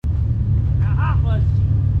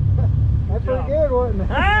That's pretty good, wasn't it?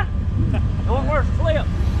 Huh? Don't work flip.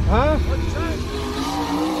 Huh? What'd you say?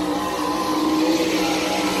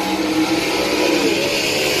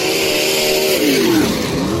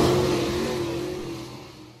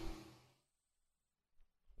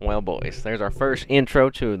 Well, boys, there's our first intro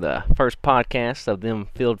to the first podcast of them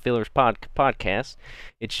Field Fillers podcast.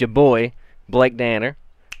 It's your boy, Blake Danner.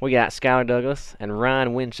 We got Skyler Douglas and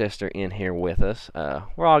Ryan Winchester in here with us.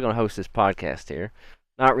 We're all going to host this podcast here.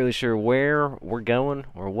 Not really sure where we're going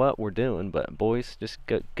or what we're doing, but boys, just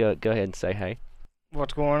go ahead and say hey.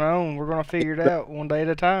 What's going on? We're going to figure it out one day at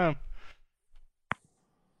a time.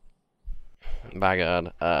 By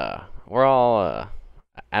God, we're all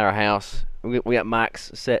at our house. We got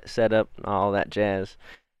mics set up and all that jazz.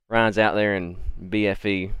 Ryan's out there in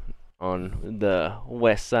BFE on the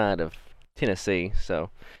west side of Tennessee,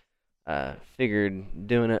 so figured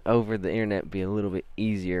doing it over the internet would be a little bit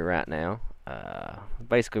easier right now.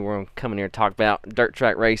 Basically, we're coming here to talk about dirt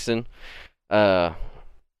track racing. On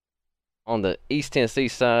the East Tennessee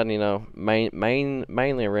side, you know,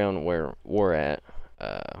 mainly around where we're at.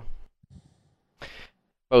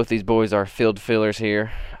 Both these boys are field fillers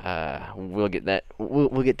here. We'll get that.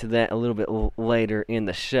 We'll get to that a little bit later in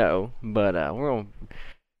the show. But we're gonna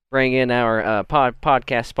bring in our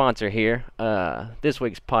podcast sponsor here. This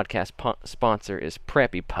week's podcast sponsor is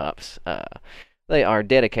Preppy Pups. They are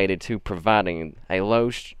dedicated to providing a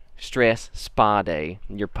low-stress spa day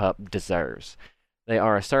your pup deserves. They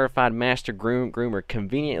are a certified master groomer,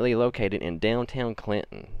 conveniently located in downtown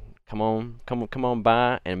Clinton. Come on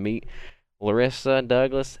by and meet Larissa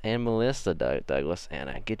Douglas and Melissa Douglas,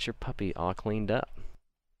 and get your puppy all cleaned up.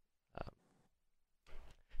 I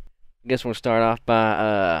guess we'll start off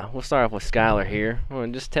with Skyler here.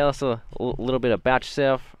 Just tell us a little bit about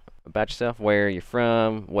yourself, where you're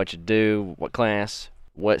from, what you do, what class,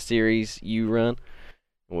 what series you run.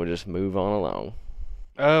 We'll just move on along.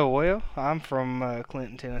 Oh, well, I'm from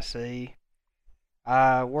Clinton, Tennessee.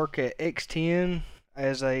 I work at X10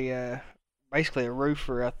 as basically a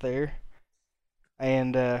roofer out there.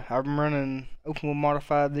 And I'm running open wheel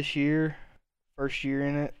modified this year, first year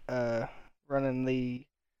in it, running the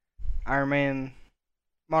Ironman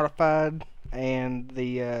modified and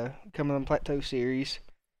the Cumberland Plateau series.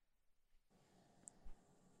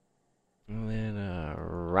 And then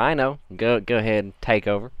Rhino, go ahead and take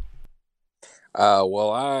over.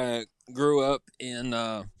 Well, I grew up in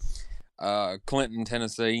Clinton,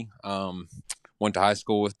 Tennessee. Went to high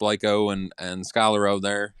school with Blako and Skyler over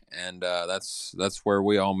there, and that's where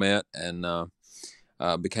we all met and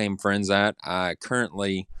became friends at. I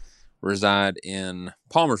currently reside in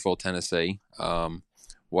Palmersville, Tennessee,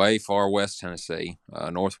 way far west Tennessee,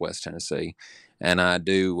 northwest Tennessee, and I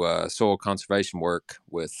do soil conservation work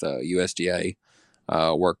with USDA,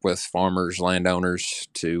 work with farmers, landowners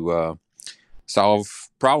to solve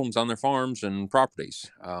problems on their farms and properties.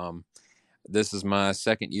 This is my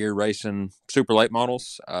second year racing super late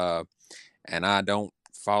models, and I don't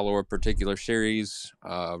follow a particular series,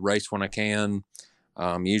 race when I can,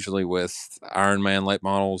 usually with Ironman late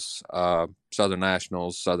models, Southern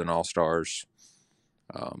Nationals, Southern All-Stars,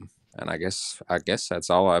 and I guess that's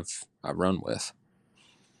all I've run with.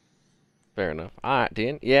 Fair enough. All right,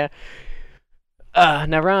 then. Yeah.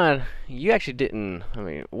 Now, Ryan, you actually didn't. I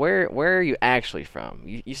mean, where are you actually from?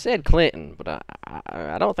 You said Clinton, but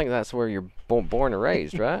I don't think that's where you're born and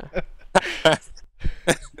raised, right?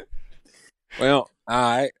 Well,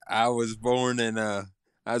 I was born in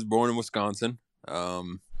Wisconsin.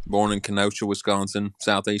 Born in Kenosha, Wisconsin,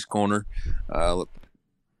 southeast corner.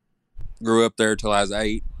 Grew up there till I was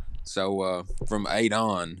 8. So from 8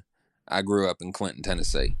 on, I grew up in Clinton,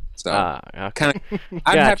 Tennessee. So okay. kind of,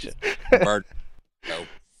 Gotcha. So.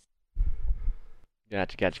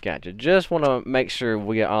 Gotcha. Just want to make sure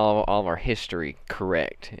we get all of our history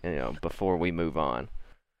correct, you know, before we move on.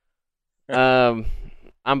 I'm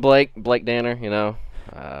Blake Danner. You know,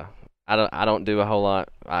 I don't do a whole lot.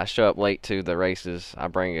 I show up late to the races. I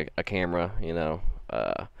bring a camera. You know,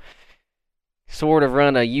 sort of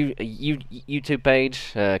run a YouTube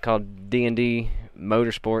page called D&D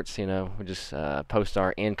Motorsports. You know, we just post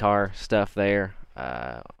our in-car stuff there.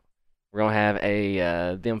 We're going to have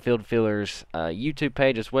a Them Field Fillers YouTube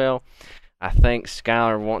page as well. I think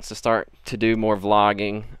Skyler wants to start to do more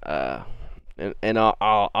vlogging and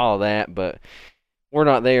all that, but we're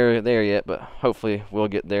not there yet, but hopefully we'll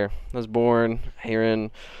get there. I was born here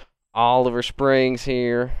in Oliver Springs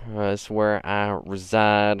here. That's where I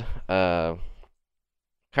reside.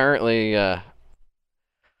 Currently,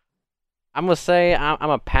 I'm going to say I'm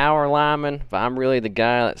a power lineman, but I'm really the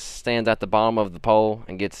guy that stands at the bottom of the pole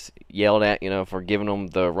and gets yelled at, you know, for giving them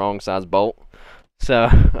the wrong size bolt. So,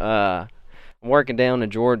 I'm working down in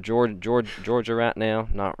Georgia right now.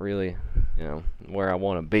 Not really, where I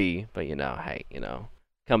want to be, but hey,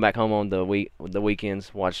 come back home on the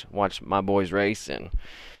weekends, watch my boys race, and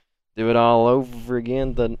do it all over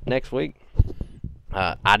again the next week.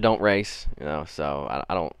 I don't race, so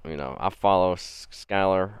I don't, I follow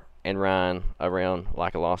Skyler and Ryan around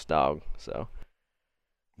like a lost dog. So.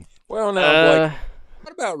 Well, now, Blake,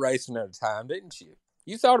 what about racing at a time, didn't you?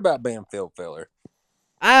 You thought about being field filler.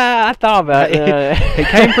 I thought about it. It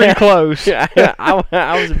came pretty close.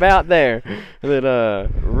 I was about there, but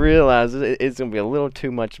realized it's gonna be a little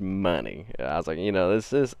too much money. I was like,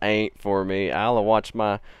 this ain't for me. I'll watch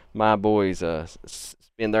my boys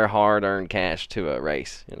spend their hard-earned cash to a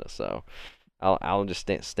race. So I'll just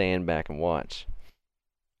stand back and watch.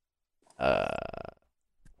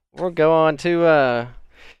 We'll go on to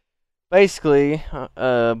basically,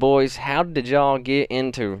 boys, how did y'all get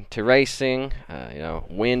into racing?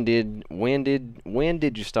 When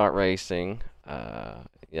did you start racing?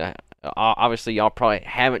 Obviously y'all probably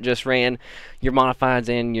haven't just ran your modifieds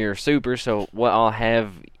and your supers. So what all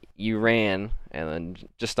have you ran? And then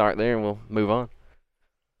just start there, and we'll move on.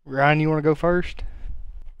 Ryan, you want to go first?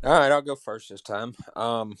 All right, I'll go first this time.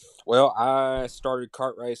 Well, I started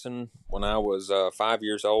kart racing when I was 5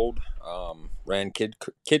 years old. Ran kid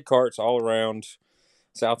karts all around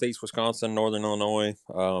southeast Wisconsin, northern Illinois.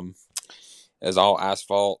 As all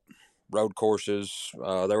asphalt road courses.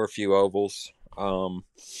 There were a few ovals. And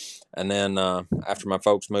then after my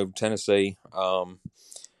folks moved to Tennessee,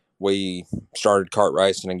 we started kart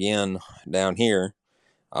racing again down here.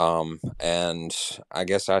 And I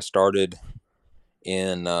guess I started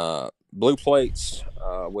in blue plates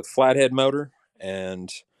with flathead motor,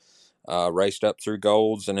 and raced up through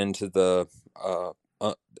golds and into the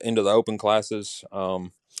open classes,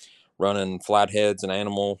 running flatheads and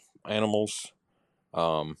animals,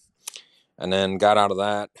 and then got out of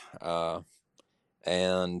that,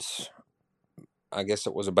 and I guess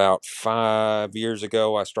it was about 5 years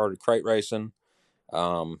ago I started crate racing,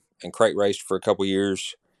 and crate raced for a couple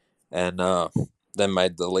years, and then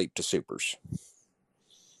made the leap to supers.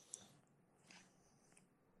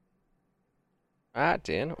 All right,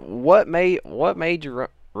 then. What made you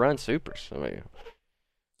run supers? I mean,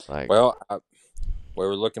 well, we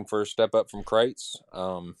were looking for a step up from crates,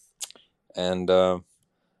 and we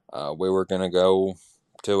were going to go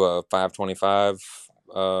to a 525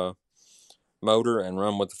 motor and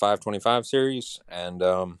run with the 525 series. And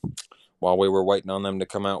while we were waiting on them to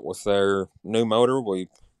come out with their new motor, we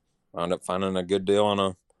wound up finding a good deal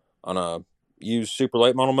on a used super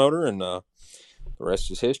late model motor, and the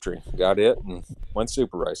rest is history. Got it and went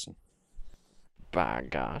super racing. By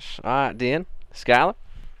gosh. All right, then. Skyler?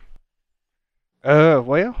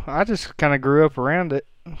 Well, I just kind of grew up around it,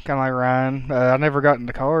 kind of like Ryan. I never got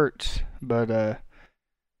into karts, but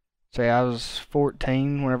say I was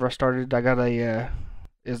 14 whenever I started. I got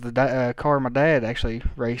a car my dad actually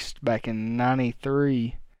raced back in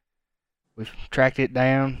 '93. We tracked it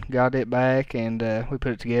down, got it back, and we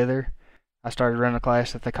put it together. I started running a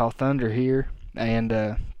class that they call Thunder here,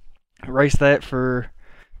 and raced that for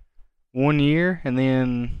 1 year, and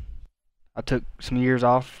then I took some years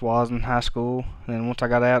off while I was in high school. And then once I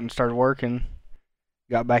got out and started working,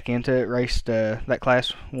 got back into it, raced that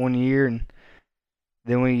class 1 year, and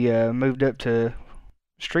then we moved up to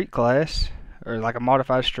street class, or like a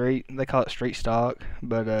modified street. They call it street stock,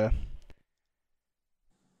 but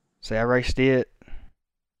say I raced it.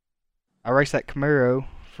 I raced that Camaro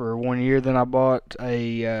for 1 year. Then I bought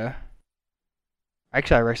a.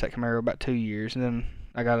 Actually, I raced that Camaro about 2 years, and then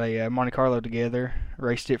I got a Monte Carlo together.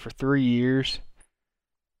 Raced it for 3 years.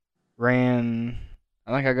 Ran.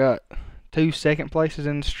 I think I got 2 second places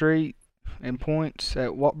in the street in points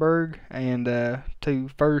at Wartburg, and 2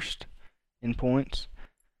 first in points.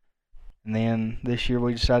 And then this year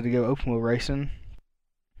we decided to go open wheel racing.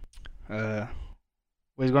 We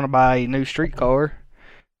was going to buy a new street car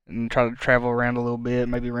and try to travel around a little bit,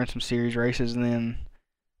 maybe run some series races, and then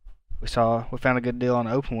we found a good deal on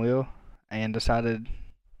open wheel and decided,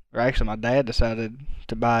 or actually my dad decided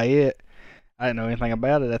to buy it. I didn't know anything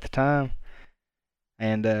about it at the time,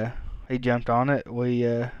 and he jumped on it. We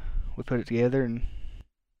put it together, and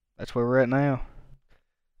that's where we're at now.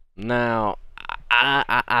 Now,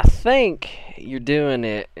 I think you're doing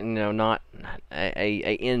it, not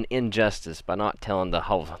a injustice by not telling the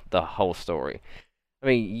whole story. I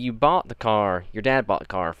mean, you bought the car. Your dad bought the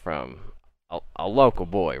car from a local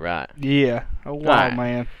boy, right? Yeah, a wild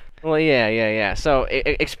man. Well, yeah. So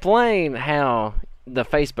explain how the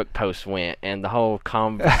Facebook post went and the whole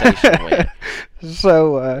conversation went.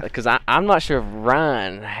 So, because I'm not sure if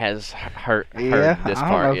Ryan has heard this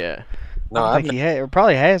part yet. No, I don't think he had, or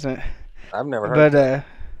probably hasn't. I've never heard. But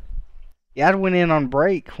yeah, I went in on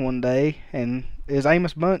break one day, and it was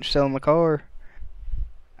Amos Bunch selling the car,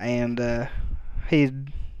 and he,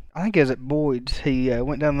 I think it was at Boyd's. He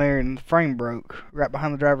went down there and the frame broke right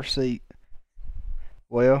behind the driver's seat.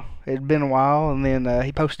 Well, it had been a while, and then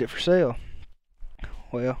he posted it for sale.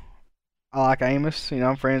 Well, I like Amos.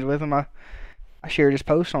 I'm friends with him. I shared his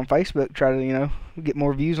post on Facebook, try to get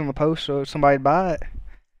more views on the post so somebody'd buy it.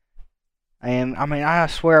 And I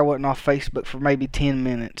swear I wasn't off Facebook for maybe 10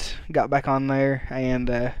 minutes. Got back on there, and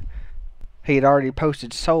he had already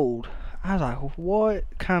posted sold. I was like, what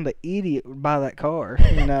kind of idiot would buy that car?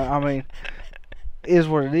 It is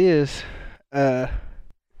what it is. And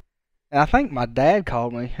I think my dad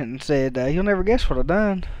called me and said, you'll never guess what I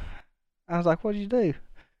done. I was like, what'd you do?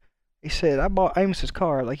 He said, I bought Amos's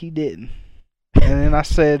car. Like, he didn't. And then I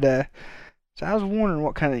said, so I was wondering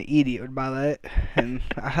what kind of idiot would buy that, and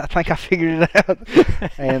I think I figured it out.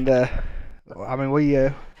 And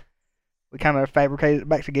we kind of fabricated it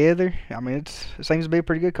back together. It seems to be a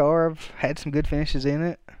pretty good car. I've had some good finishes in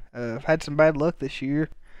it. I've had some bad luck this year,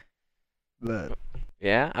 but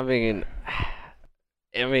yeah, it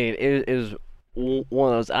was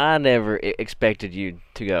one of those. I never expected you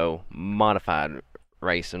to go modified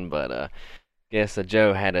racing, but guess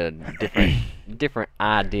Joe had a different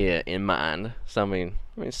idea in mind. So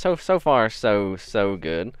so far so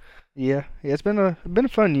good. Yeah, it's been a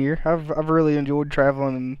fun year. I've really enjoyed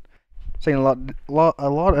traveling and seeing a lot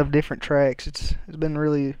of different tracks. It's been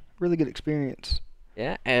really good experience.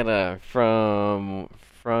 Yeah, and from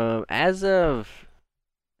as of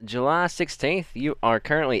July 16th, you are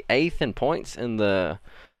currently 8th in points in the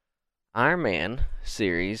Ironman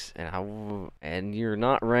series, and you're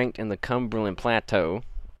not ranked in the Cumberland Plateau.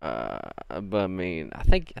 But I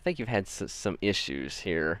think you've had some issues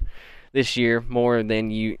here this year, more than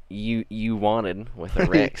you wanted with the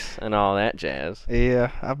wrecks and all that jazz.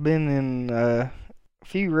 Yeah, I've been in a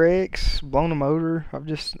few wrecks, blown a motor. I've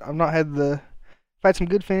not had I've had some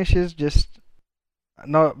good finishes, just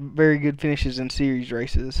not very good finishes in series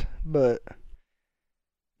races, but.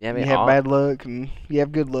 Yeah, you have bad luck and you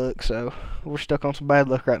have good luck, so we're stuck on some bad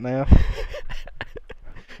luck right now.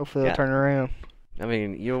 Hopefully they'll turn around.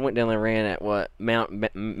 You went down there and ran at what,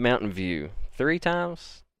 Mountain View 3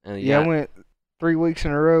 times? I went 3 weeks in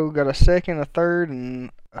a row, got a second, a third, and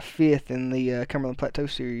a 5th in the Cumberland Plateau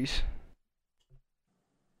Series.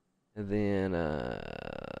 And then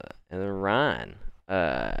Ryan,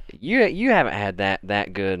 you haven't had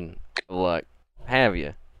that good luck, have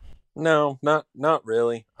you? No, not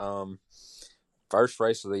really. First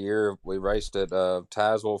race of the year, we raced at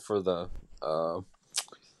Tazewell for the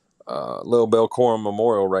Little Bill Corum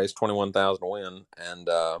Memorial Race, 21,000 to win, and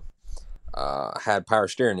had power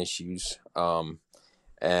steering issues. And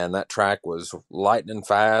that track was lightning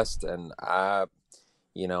fast, and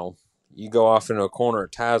you go off into a corner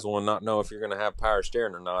at Tazewell and not know if you're going to have power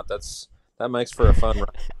steering or not. That makes for a fun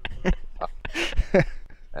ride.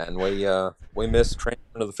 And we missed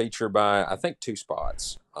transfer to the feature by, I think, 2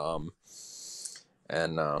 spots. So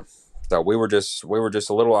we were just a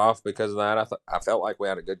little off because of that. I felt like we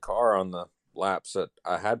had a good car on the laps that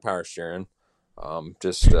I had power steering.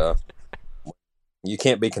 You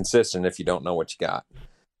can't be consistent if you don't know what you got.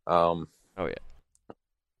 Oh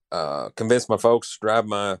yeah. Convinced my folks to drive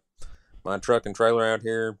my truck and trailer out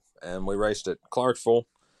here, and we raced at Clarksville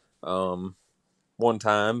one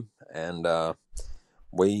time, and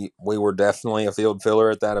we were definitely a field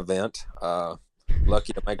filler at that event.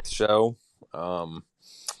 Lucky to make the show, so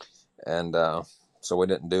we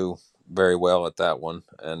didn't do very well at that one.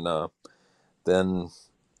 And then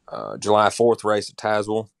July 4th race at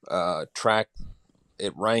Tazewell, track,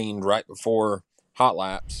 it rained right before hot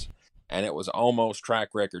laps, and it was almost track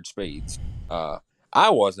record speeds. I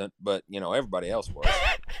wasn't, but everybody else was.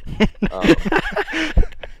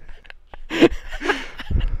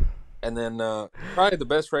 And then probably the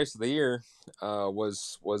best race of the year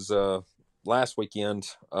was last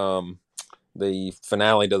weekend, the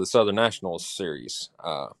finale to the Southern Nationals series.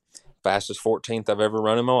 Fastest 14th I've ever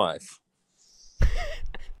run in my life.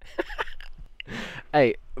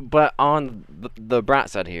 Hey, but on the bright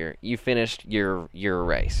side here, you finished your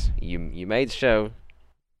race. You made the show,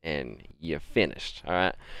 and you finished. All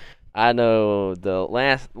right. I know the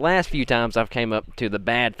last few times I've came up to the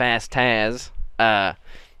Bad Fast Taz.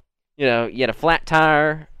 You had a flat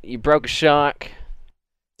tire, you broke a shock.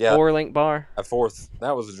 Yeah. 4-link bar.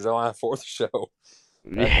 That was a July 4th show.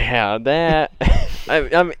 Yeah, that.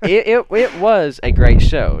 It was a great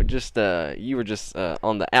show. Just you were just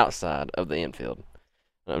on the outside of the infield,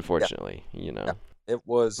 unfortunately. Yeah. It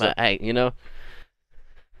was. But hey,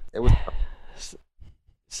 It was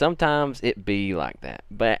Sometimes it be like that,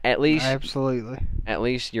 but at least Absolutely.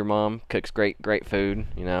 your mom cooks great food.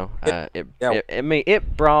 You know, Yeah.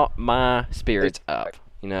 it brought my spirits up.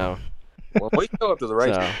 You know, when we go up to the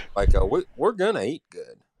race, so like we're gonna eat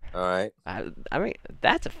good. All right. I mean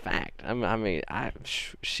that's a fact. I'm not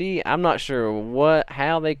sure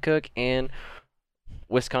how they cook in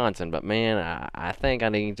Wisconsin, but man, I think I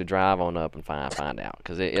need to drive on up and find out.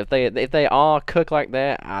 Because if they all cook like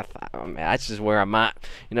that, I mean, that's just where I might,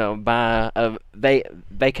 buy a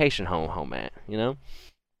vacation home at.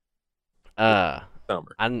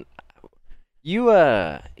 Summer. You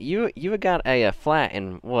got a flat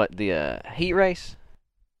in what the heat race?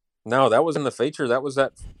 No, that was in the feature. That was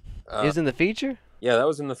that. Is in the feature? Yeah, that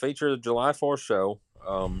was in the feature of the July 4th show.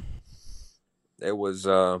 It was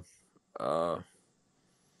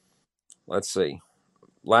let's see.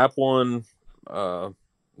 Lap 1,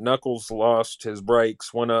 Knuckles lost his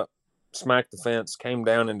brakes, went up, smacked the fence, came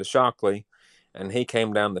down into Shockley, and he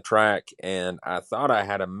came down the track, and I thought I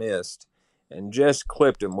had a missed and just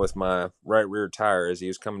clipped him with my right rear tire as he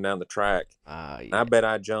was coming down the track. Yeah. I bet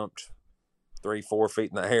I jumped 3-4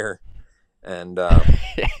 feet in the air. And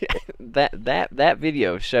that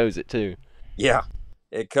video shows it too. Yeah,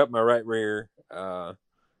 it cut my right rear, and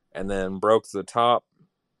then broke the top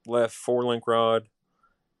left 4-link rod,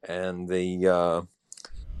 and the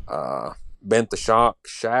bent the shock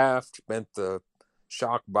shaft, bent the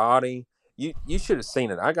shock body. You should have seen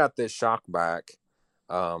it. I got this shock back,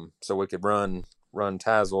 so we could run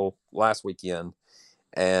Tazzle last weekend,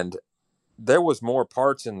 and there was more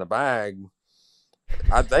parts in the bag.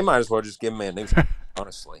 They might as well just give me a new shock,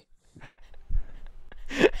 honestly.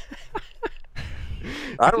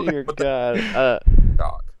 I don't Dear know God.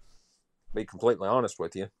 shock. Be completely honest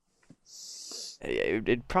with you.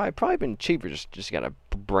 It'd probably been cheaper just got a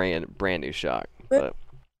brand new shock. But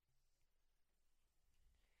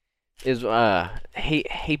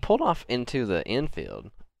he pulled off into the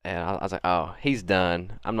infield, and I was like, oh, he's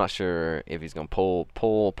done. I'm not sure if he's gonna pull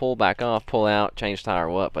back off, pull out, change tire,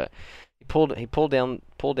 or what. But he pulled down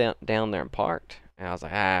there and parked, and I was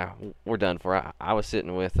like, we're done for. I was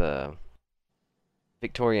sitting with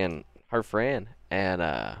Victoria and her friend, and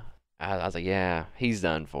I was like, yeah, he's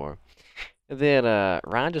done for. And then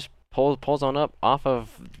Ryan just pulls on up off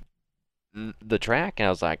of the track, and I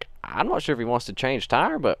was like, I'm not sure if he wants to change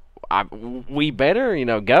tire, but we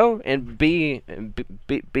better, go and be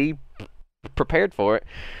prepared for it.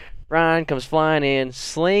 Ryan comes flying in,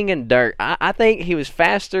 slinging dirt. I think he was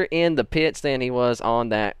faster in the pits than he was on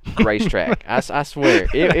that racetrack. I swear,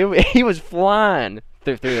 he was flying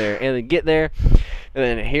through there, and then get there,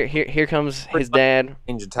 and then here comes his dad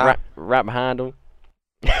right behind him.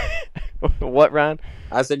 What, Ryan?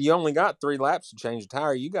 I said, you only got 3 laps to change a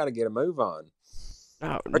tire. You got to get a move on.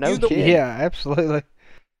 Oh, no kidding. Yeah, absolutely.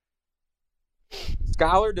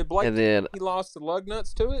 Skyler, did Blake And then he lost the lug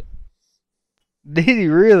nuts to it? Did he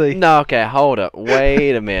really? no, okay, hold up,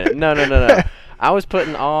 wait a minute. No. I was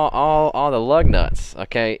putting all the lug nuts,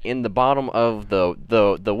 okay, in the bottom of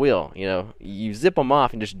the wheel. You zip them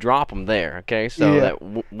off and just drop them there, okay. So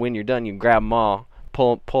that when you're done, you grab them all,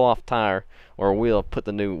 pull off tire or wheel, put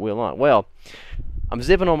the new wheel on. Well, I'm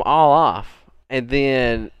zipping them all off, and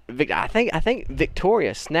then I think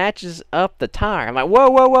Victoria snatches up the tire. I'm like,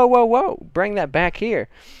 whoa, bring that back here.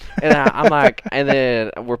 And I'm like, and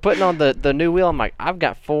then we're putting on the new wheel. I'm like, I've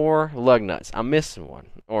got 4 lug nuts. I'm missing one,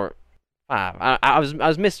 or 5. I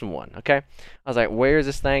was missing one. Okay, I was like, where's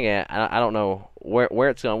this thing at? I don't know where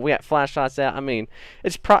it's going. We got flash shots out. I mean,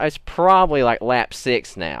 it's probably like lap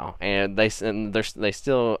 6 now, and they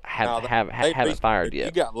still haven't fired yet.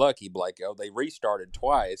 You got lucky, Blakeo. They restarted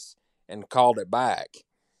twice and called it back.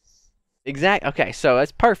 Exactly. Okay, so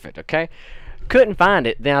that's perfect. Okay, couldn't find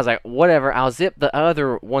it. Then I was like, whatever. I'll zip the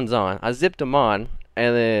other ones on. I zipped them on,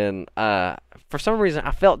 and then for some reason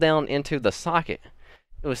I fell down into the socket.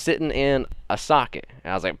 It was sitting in a socket.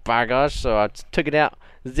 And I was like, by gosh. So I took it out,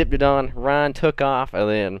 zipped it on. Ryan took off, and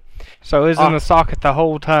then. So it was in the socket the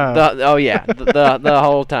whole time. The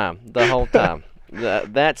whole time. The whole time.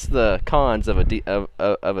 That's the cons of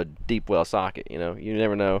a deep well socket. You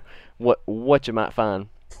never know what you might find.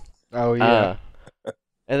 Oh yeah.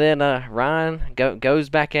 And then Ryan goes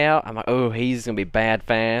back out. I'm like, oh, he's gonna be bad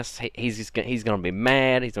fast. He's gonna be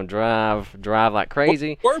mad. He's gonna drive like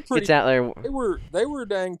crazy. Gets out there. They were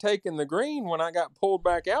dang taking the green when I got pulled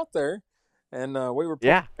back out there, and we were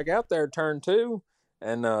pulled back out there turn 2,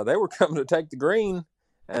 and they were coming to take the green.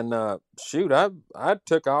 And shoot, I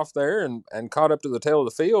took off there and caught up to the tail of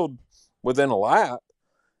the field within a lap,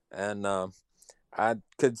 and I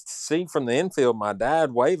could see from the infield my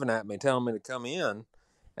dad waving at me, telling me to come in.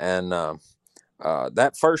 and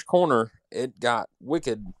that first corner, it got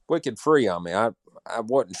wicked free on me. I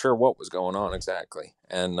wasn't sure what was going on exactly,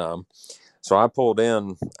 and so I pulled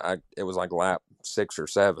in. It was like lap 6 or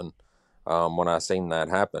 7 when I seen that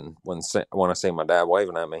happen. When I seen my dad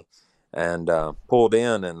waving at me, and pulled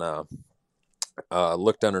in and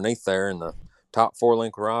looked underneath there, and the top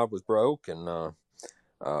 4-link rod was broke, and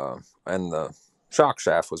the shock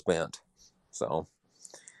shaft was bent. So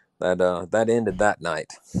that ended that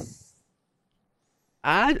night.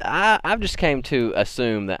 I've just came to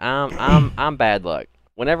assume that I'm bad luck.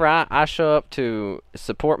 Whenever I show up to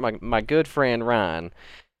support my good friend Ryan,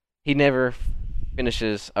 he never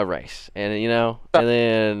finishes a race. And and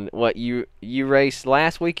then what you raced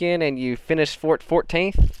last weekend and you finished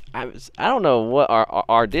 14th? I don't know what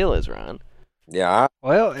our deal is, Ryan. Yeah.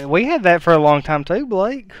 Well, we had that for a long time too,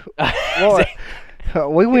 Blake. What?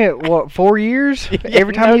 We went 4 years? Yeah,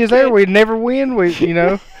 Every time no he was there, kidding. we'd never win.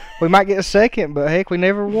 We might get a second, but heck, we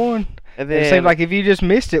never won. And then, It seemed like if you just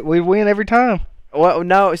missed it, we'd win every time. well,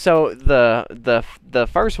 no. So the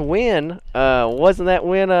first win wasn't that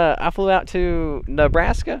when I flew out to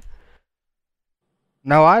Nebraska?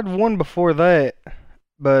 No, I'd won before that,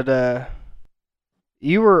 but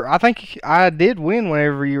you were. I think I did win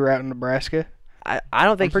whenever you were out in Nebraska. I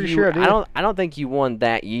don't think pretty you, sure I did. I don't think you won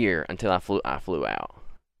that year until I flew out.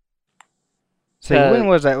 See, when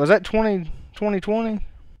was that? Was that 2020?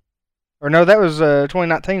 Or no, that was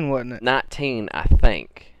 2019, wasn't it? 19, I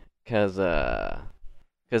think, cause I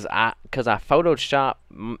photoshopped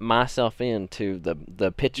myself into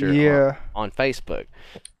the picture Yeah. on Facebook,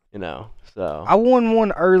 So I won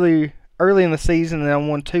one early in the season, and I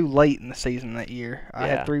won 2 late in the season that year. I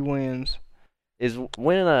Yeah. had 3 wins. is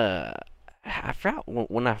when I forgot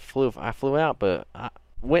when I flew out, but I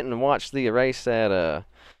went and watched the race at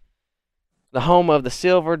the home of the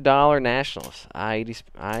Silver Dollar Nationals,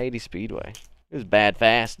 I-80 Speedway. It was bad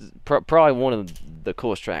fast. Probably one of the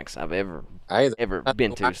coolest tracks I've ever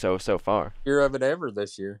been to so far. Year of it ever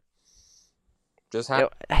this year. Just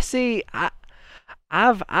See,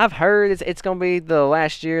 I've heard it's gonna be the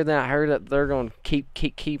last year. Then I heard that they're gonna keep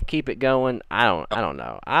it going. I don't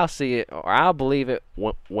know. I'll see it or I'll believe it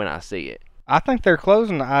when I see it. I think they're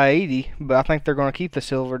closing the I-80, but I think they're going to keep the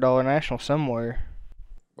Silver Dollar National somewhere.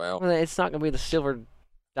 Well, it's not gonna be the Silver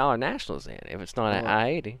Dollar Nationals then if it's not at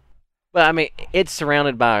I-80. But I mean, it's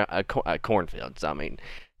surrounded by a cornfield. So I mean,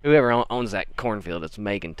 whoever owns that cornfield is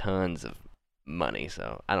making tons of money.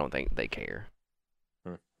 So I don't think they care.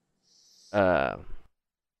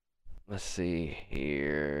 Let's see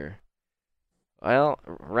here. Well,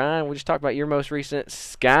 Ryan, we just talked about your most recent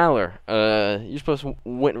Skyler. You're supposed to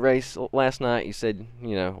went and race last night. You said,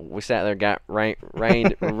 we sat there, got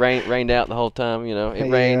rained out the whole time.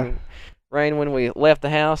 It rained when we left the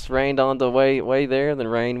house, rained on the way there, then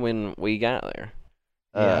rained when we got there.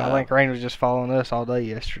 Yeah, I think rain was just following us all day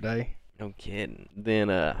yesterday. No kidding. Then,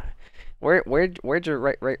 where'd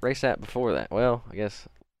you race at before that? Well, I guess,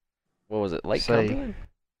 what was it, Lake Cumberland?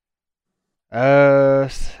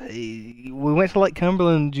 We went to Lake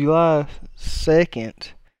Cumberland July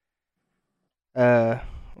 2nd.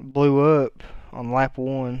 Blew up on lap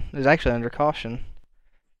 1. It was actually under caution.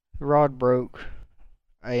 The rod broke,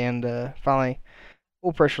 and finally,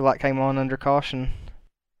 oil pressure light came on under caution.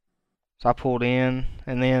 So I pulled in,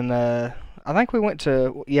 and then I think we went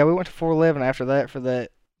to 411 after that for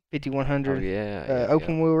that 5100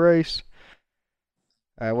 open wheel race.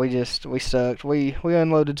 We sucked. We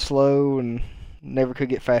unloaded slow and never could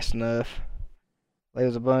get fast enough. There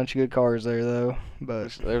was a bunch of good cars there though,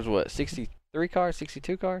 but there's what, 63 cars,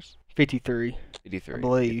 62 cars? 53. 53, I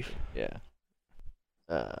believe. Yeah.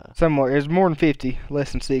 Somewhere it was more than 50,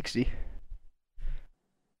 less than 60.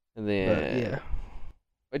 And then, but, yeah.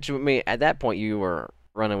 Which I mean, at that point you were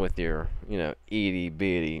running with your, itty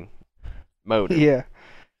bitty motor. Yeah.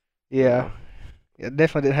 Yeah.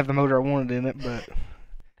 Definitely didn't have the motor I wanted in it, but.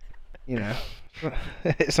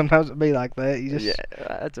 Sometimes it'd be like that. Yeah,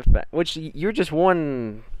 that's a fact. Which you're just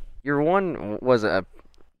one. Your one was a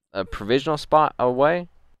provisional spot away.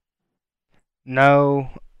 No,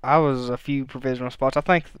 I was a few provisional spots. I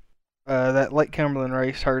think that Lake Cumberland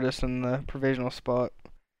race hurt us in the provisional spot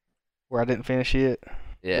where I didn't finish it.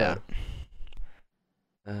 Yeah.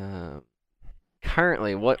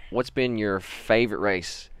 Currently, what's been your favorite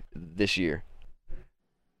race this year?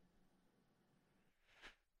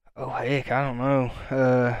 Oh heck, I don't know.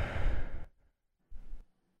 Trying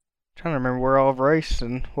to remember where all I've raced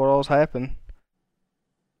and what all's happened.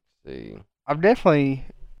 Let's see, I've definitely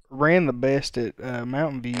ran the best at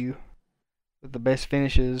Mountain View with the best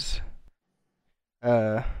finishes.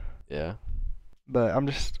 Yeah. but I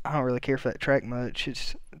don't really care for that track much.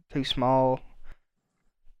 It's too small.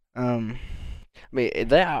 I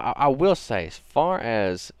mean, I will say, as far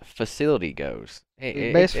as facility goes,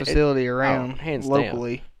 The best facility around hands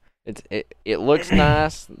locally. down. It looks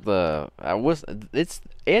nice. It's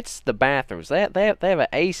the bathrooms. They have an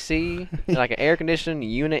AC, like an air conditioning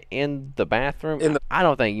unit in the bathroom. I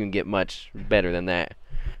don't think you can get much better than that.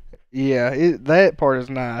 Yeah, that part is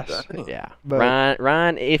nice. Yeah, But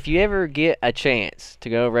Ryan, if you ever get a chance to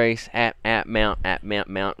go race at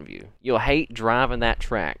Mountain View, you'll hate driving that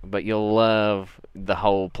track, but you'll love the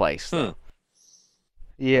whole place. Though.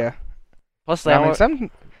 Yeah. Plus,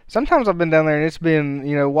 Sometimes I've been down there and it's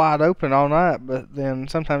been, wide open all night, but then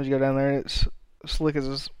sometimes you go down there and it's slick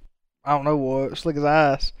as, I don't know what, slick as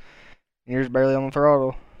ice. And you're just barely on the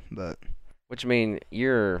throttle. But which mean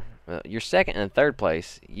your second and third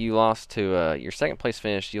place, you lost to your second place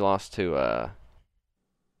finish. You lost to.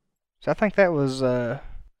 So I think that was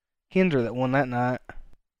Kendra that won that night.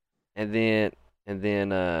 And then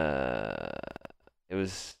it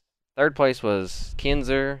was. Third place was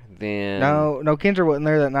Kinzer, then... No, Kendra wasn't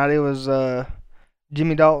there that night. It was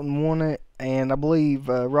Jimmy Dalton won it, and I believe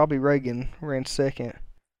Robbie Reagan ran second.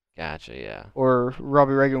 Gotcha, yeah. Or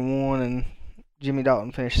Robbie Reagan won and Jimmy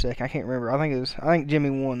Dalton finished second. I can't remember. I think Jimmy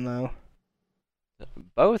won, though.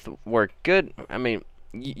 Both were good. I mean,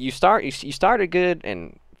 you started good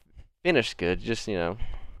and finished good, just not...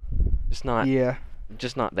 Yeah.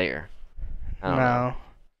 Just not there. I don't No. know.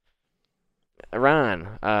 Ryan,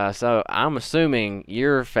 so I'm assuming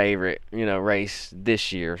your favorite, race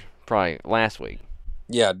this year, probably last week.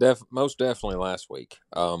 Yeah, most definitely last week.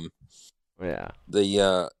 Yeah.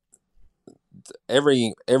 The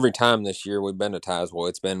every time this year we've been to Tazewell,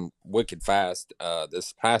 it's been wicked fast.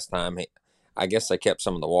 This past time, I guess they kept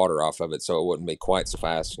some of the water off of it, so it wouldn't be quite so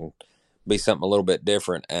fast and be something a little bit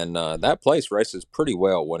different. And that place races pretty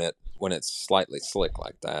well when it's slightly slick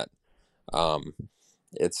like that.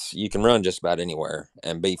 You can run just about anywhere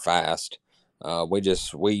and be fast.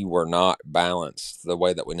 We were not balanced the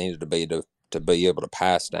way that we needed to be able to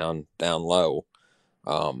pass down low.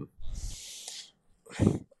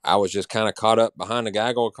 I was just kind of caught up behind a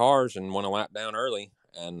gaggle of cars and went a lap down early,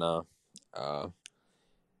 and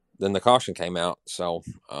then the caution came out. So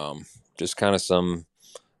just kind of some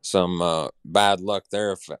bad luck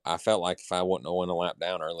there. I felt like if I wouldn't have went a lap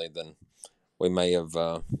down early, then we may have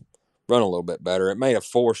run a little bit better. It may have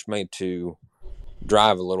forced me to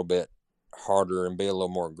drive a little bit harder and be a little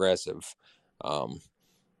more aggressive.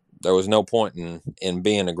 There was no point in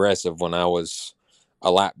being aggressive when I was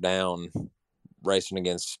a lap down racing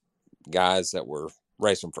against guys that were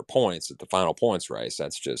racing for points at the final points race.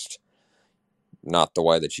 That's just not the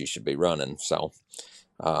way that you should be running. So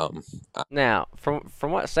now, from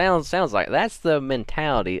what sounds like, that's the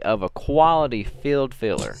mentality of a quality field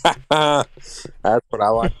filler. That's what I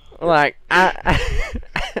like. Like I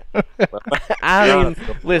mean,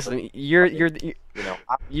 listen, you're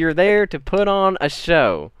there to put on a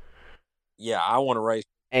show. Yeah, I want to race.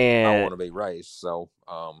 And I want to be raced. So,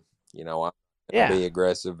 I be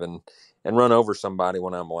aggressive and run over somebody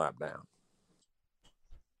when I'm a lap down.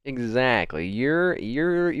 Exactly.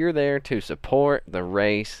 You're there to support the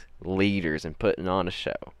race leaders and putting on a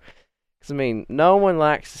show. 'Cause, I mean, no one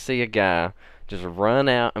likes to see a guy just run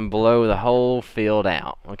out and blow the whole field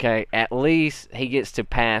out, okay? At least he gets to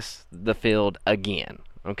pass the field again,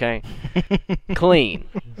 okay? Clean.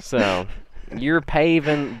 So, you're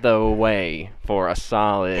paving the way for a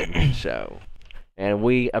solid show. And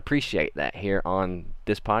we appreciate that here on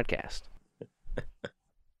this podcast.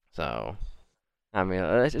 So, I mean,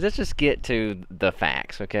 let's just get to the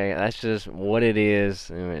facts, okay? That's just what it is.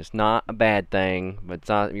 I mean, it's not a bad thing, but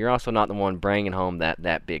you're also not the one bringing home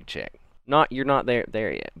that big check. You're not there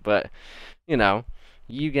yet, but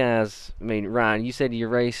you guys. I mean, Ryan, you said you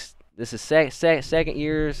raced. This is second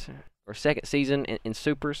years or second season in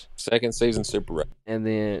supers. Second season super race, and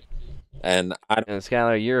then and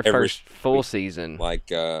Skyler, your first full season,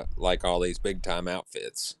 like all these big time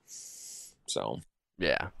outfits. So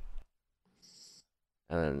yeah.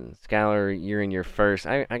 And Skyler, you're in your first,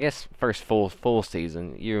 I guess, first full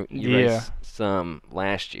season. You raced some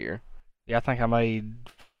last year. Yeah, I think I made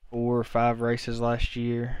 4 or 5 races last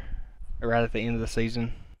year, right at the end of the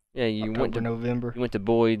season. Yeah, you went to November. You went to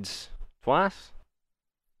Boyd's twice.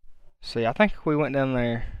 See, I think we went down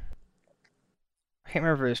there. I can't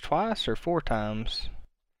remember if it was twice or 4 times.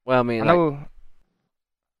 Well, I mean, I know, or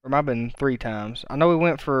it might have been 3 times. I know we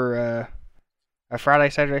went for a Friday,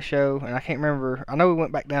 Saturday show, and I can't remember. I know we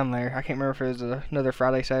went back down there. I can't remember if it was another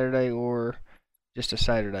Friday, Saturday, or just a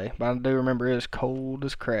Saturday. But I do remember it was cold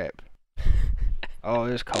as crap. Oh,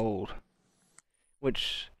 it was cold.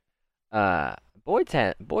 which has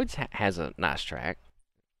a nice track.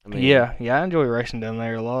 I mean, Yeah, I enjoy racing down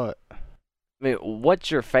there a lot. I mean, what's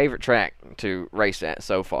your favorite track to race at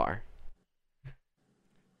so far?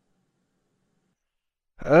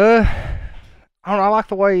 I don't know, I like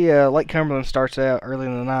the way Lake Cumberland starts out early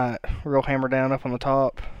in the night, real hammer down up on the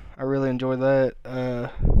top. I really enjoy that.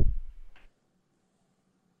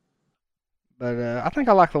 But I think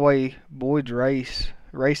I like the way Boyd's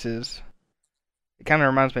races. It kind of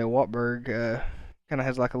reminds me of Wartburg. Kind of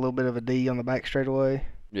has like a little bit of a D on the back straightaway.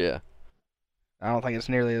 Yeah. I don't think it's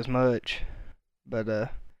nearly as much, but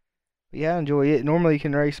yeah, I enjoy it. Normally, you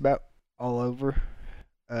can race about all over.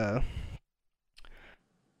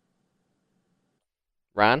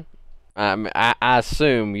 Ryan, I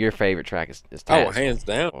assume your favorite track is Tazewell. Oh, hands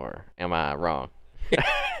down. Or am I wrong?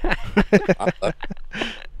 I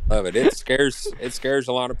love it. It scares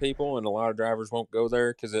a lot of people, and a lot of drivers won't go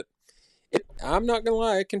there because I'm not gonna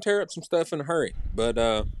lie, it can tear up some stuff in a hurry. But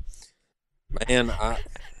man,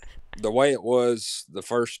 the way it was the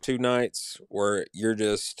first 2 nights where you're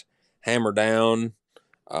just hammered down,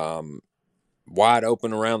 wide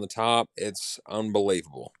open around the top, it's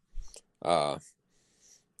unbelievable. The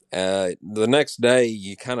next day,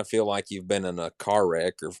 you kind of feel like you've been in a car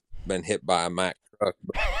wreck or been hit by a Mack truck.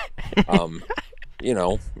 But,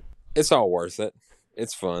 it's all worth it.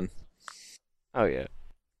 It's fun. Oh yeah.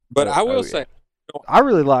 But I will say, I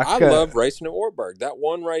really like. I love racing at Wartburg. That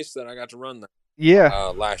one race that I got to run there.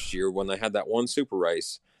 Yeah. Last year when they had that one super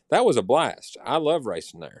race, that was a blast. I love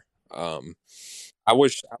racing there. I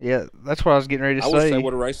wish. Yeah, that's what I was getting ready to say. I wish they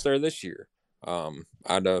would have raced there this year. I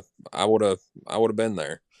would have been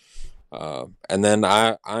there. And then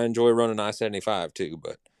I enjoy running I-75 too,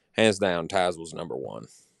 but hands down, Tazewell's number one.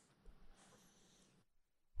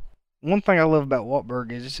 One thing I love about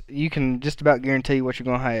Wartburg is you can just about guarantee what you're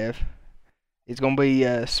gonna have. It's gonna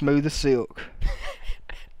be smooth as silk.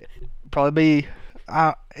 Probably be.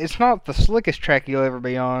 It's not the slickest track you'll ever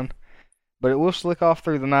be on, but it will slick off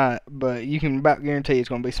through the night. But you can about guarantee it's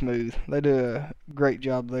gonna be smooth. They do a great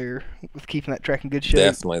job there with keeping that track in good shape.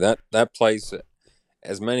 Definitely, that place.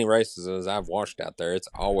 As many races as I've watched out there, it's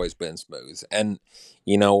always been smooth. And,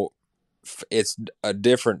 it's a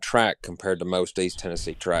different track compared to most East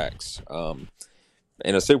Tennessee tracks.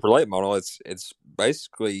 In a super late model, it's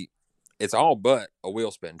basically, it's all but a wheel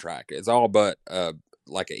spin track. It's all but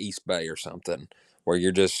like a East Bay or something where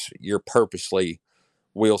you're purposely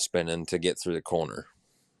wheel spinning to get through the corner.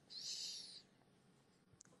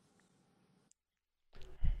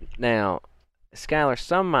 Now, Skyler,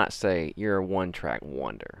 some might say you're a one-track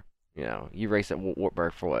wonder. You race at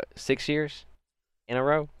Wartburg for what, 6 years in a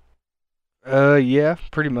row? Yeah,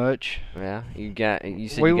 pretty much. Yeah, you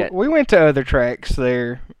said we went to other tracks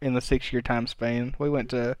there in the 6-year time span. Been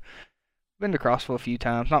to Crossville a few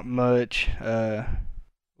times, not much.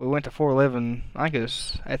 We went to 411. I think it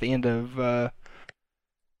was at the end of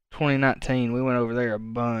 2019. We went over there a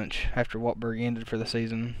bunch after Wartburg ended for the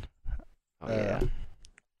season. Oh yeah.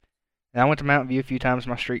 And I went to Mountain View a few times in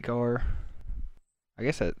my streetcar. I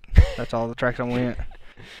guess that's all the tracks I went.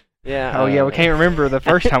 Yeah. Oh yeah, we can't remember the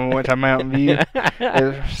first time we went to Mountain View.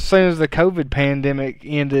 As soon as the COVID pandemic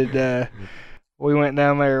ended, we went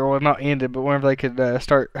down there. Well, not ended, but whenever they could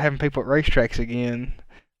start having people at racetracks again,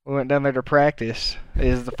 we went down there to practice. It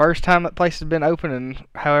is the first time that place has been open in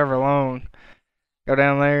however long. Go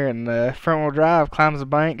down there and front wheel drive, climbs the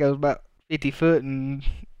bank, goes about 50 foot, and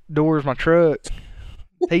doors my truck.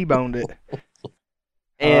 T-boned it.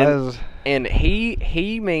 And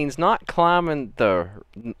he means not climbing the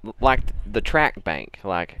track bank,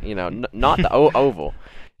 not the oval.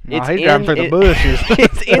 No, he's driving through the bushes.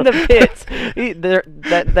 It's in the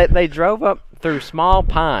pits. They drove up through small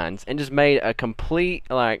pines and just made a complete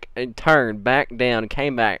turn back down and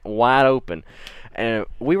came back wide open. And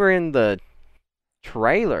we were in the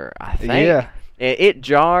trailer, I think. Yeah. It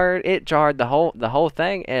jarred the whole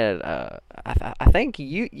thing, and I think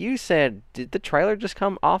you said, did the trailer just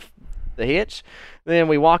come off the hitch? Then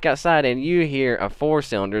we walk outside and you hear a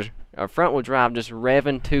 4-cylinder, a front wheel drive just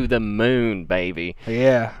revving to the moon, baby.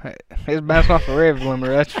 Yeah, it's bouncing off the rev limiter,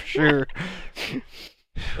 that's for sure.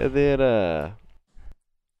 And then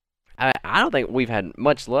I don't think we've had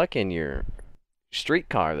much luck in your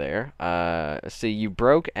streetcar there. See, you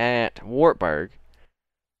broke at Wartburg.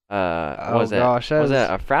 Was that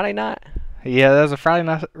a Friday night? Yeah, that was a Friday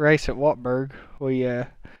night race at Wartburg. We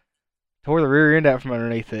tore the rear end out from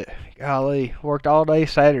underneath it. Golly, worked all day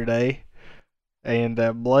Saturday, and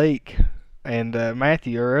Blake and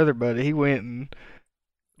Matthew, our other buddy, he went and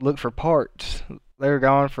looked for parts. They were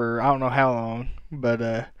gone for I don't know how long, but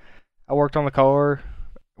I worked on the car.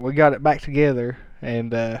 We got it back together,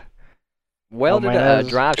 and Welded man, that a was-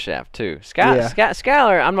 drive shaft too. Yeah.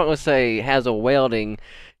 Skyler, I'm not gonna say has a welding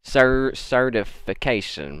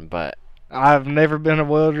certification, but I've never been a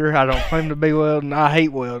welder. I don't claim to be welding. I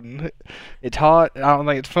hate welding. It's hot. I don't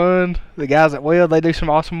think it's fun. The guys that weld, they do some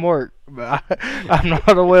awesome work, but I'm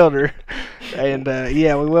not a welder. And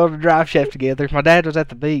yeah, we welded a drive shaft together. My dad was at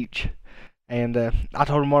the beach, and I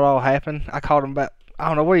told him what all happened. I called him about, I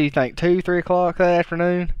don't know, what do you think, 2, 3 o'clock that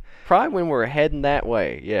afternoon? probably when we're heading that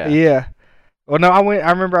way. Yeah. Yeah. Well, no, I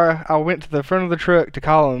remember I went to the front of the truck to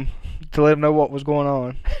call him to let him know what was going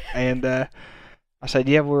on, and I said,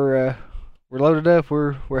 "Yeah, we're loaded up.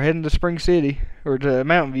 We're heading to Spring City or to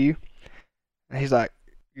Mountain View." And he's like,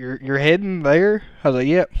 "You're heading there?" I was like,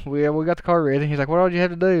 "Yep. We got the car ready." He's like, "What all did you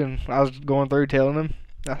have to do?" And I was going through telling him.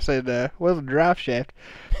 I said, "Well, the drive shaft."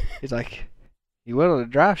 He's like, "You welded a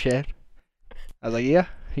drive shaft?" I was like, "Yeah."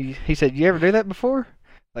 He said, "You ever do that before?"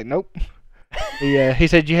 Like, "Nope." He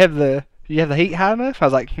said, "You have the heat high enough?" I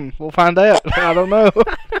was like, "We'll find out." I don't know.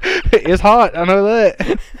 It's hot. I know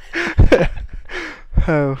that.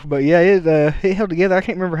 Oh, but yeah, it held together. I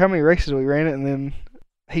can't remember how many races we ran it, and then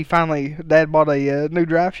Dad bought a new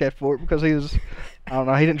drive shaft for it because I don't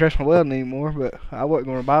know, he didn't trust my welding anymore, but I wasn't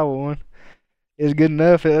going to buy one. It was good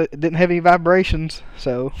enough. It didn't have any vibrations,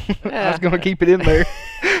 so I was going to keep it in there.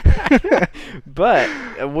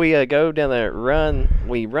 But we go down there,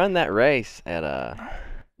 we run that race at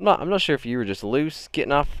I'm not sure if you were just loose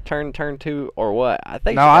getting off turn 2 or what. I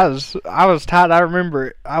think No, I was tight. I remember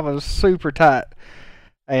it. I was super tight,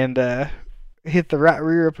 and hit the right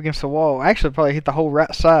rear up against the wall. Actually, probably hit the whole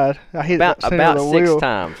right side. I hit about the center of the wheel.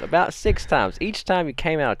 About 6 times. Each time you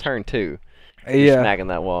came out of turn 2, you're Yeah, smacking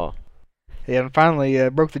that wall. yeah, and finally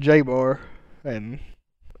broke the J bar, and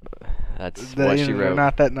That's the what end she of the wrote.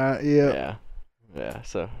 night that night. Yeah, Yeah.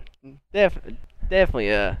 So definitely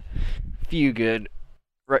a few good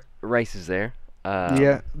races there.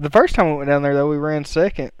 yeah. The first time we went down there though, we ran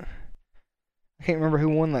second. I can't remember who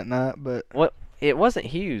won that night, but It wasn't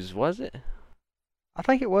Hughes, was it? I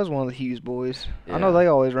think it was one of the Hughes boys. I Yeah. know they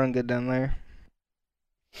always run good down there.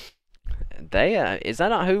 They is that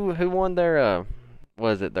not who won their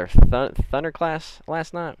was it their Thunder class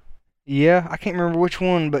last night? Yeah, I can't remember which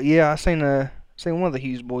one, but yeah, I seen one of the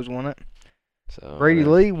Hughes boys won it. So Brady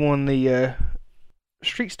Lee won the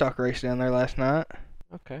street stock race down there last night.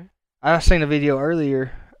 Okay. I seen a video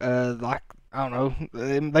earlier. Like, I don't know,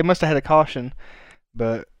 they must have had a caution,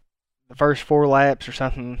 but the first 4 laps or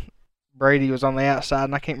something, Brady was on the outside,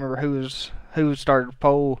 and I can't remember who started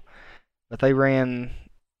pole, but they ran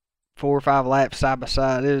 4 or 5 laps side by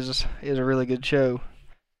side. It was a really good show.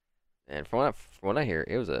 And from what I hear,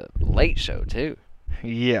 it was a late show too.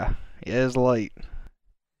 Yeah, it was late.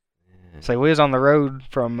 So we was on the road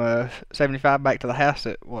from 75 back to the house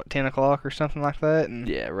at what 10 o'clock or something like that, and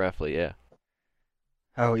Yeah, roughly, yeah.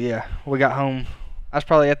 oh yeah, we got home. I was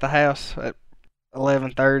probably at the house at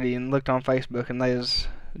 11:30 and looked on Facebook, and they was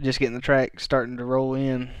just getting the track starting to roll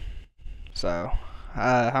in. So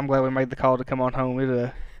I'm glad we made the call to come on home.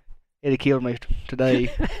 It'd have killed me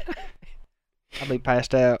today. I'd be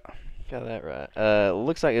passed out. Got that right.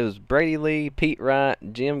 Looks like it was Brady Lee, Pete Wright,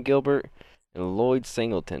 Jim Gilbert, and Lloyd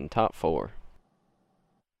Singleton, top 4.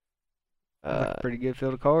 Like a pretty good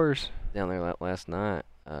field of cars. Down there last night.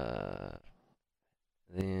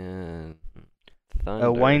 Then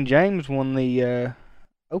Thunder. Wayne James won the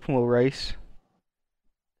open wheel race.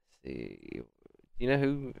 See, you know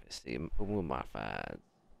who? See, who am I five?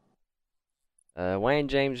 Wayne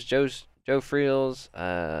James, Joe Friels,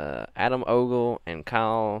 Adam Ogle, and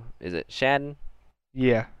Kyle. Is it Shadden?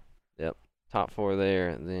 Yeah. Top 4 there.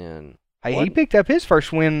 And then Hey, What? he picked up his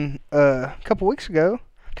first win a couple weeks ago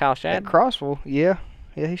Kyle at Shadden. Crossville. Yeah,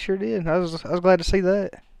 he sure did. I was glad to see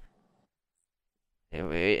that.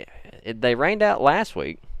 They rained out last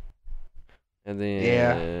week, and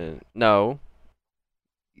then no,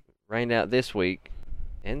 rained out this week,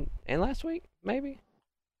 and last week maybe.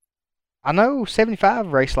 I know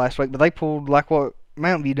 75 raced last week, but they pulled like what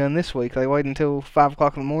Mountain View done this week. They waited until 5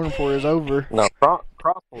 o'clock in the morning before it was over. No,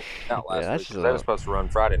 Crossville out last that's week. 'Cause just a they were little- supposed to run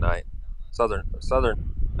Friday night. Southern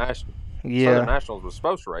Yeah, Nationals was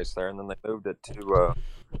supposed to race there, and then they moved it to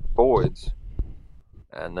Boyd's,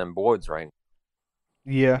 and then Boyd's rained.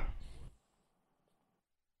 yeah.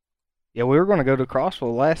 Yeah, we were going to go to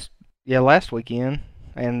Crossville last weekend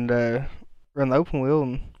and run the open wheel,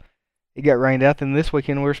 and it got rained out. Then this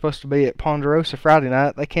weekend we were supposed to be at Ponderosa Friday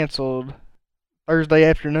night. They canceled Thursday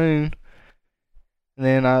afternoon. And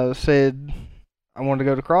then I said I wanted to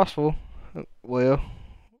go to Crossville. Well,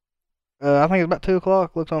 I think it was about 2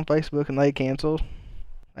 o'clock. Looked on Facebook and they canceled.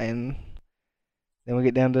 And Then we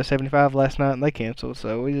get down to 75 last night, and they canceled.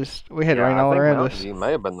 So we had rain I all think around Mountain us. View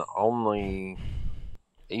may have been the only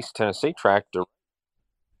East Tennessee track to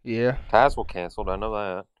Yeah. Tazewell canceled. I know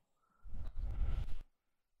that.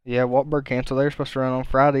 Yeah, Wartburg canceled. They were supposed to run on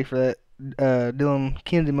Friday for that Dylan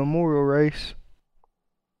Kennedy Memorial Race.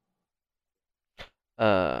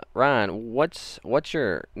 Ryan, what's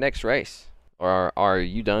your next race? Or are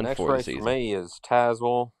you done Next for the race season? for me is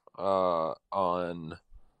Tazewell on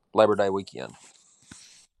Labor Day weekend.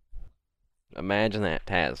 Imagine that,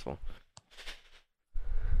 Tazewell.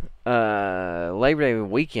 Labor Day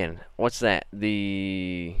weekend. What's that?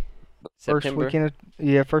 The September?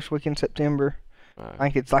 First weekend September. I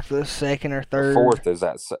think it's like the second or The third. 4th is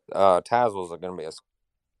that Tazewell's going to be a.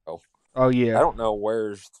 Oh yeah. I don't know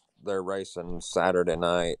where's they're racing Saturday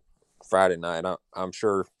night, Friday night. I'm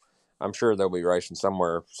sure they'll be racing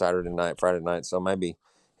somewhere Saturday night, Friday night. So maybe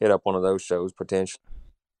hit up one of those shows potentially.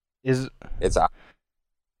 Is It's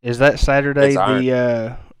that Saturday It's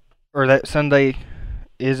iron. or that Sunday?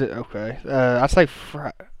 Is it okay? I'd say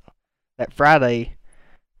that Friday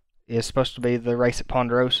is supposed to be the race at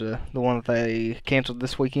Ponderosa, the one that they canceled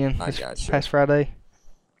this weekend. I got you. Past Friday.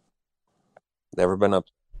 Never been up.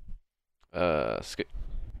 Sc-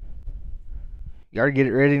 You already get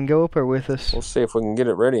it ready and go up there with us. We'll see if we can get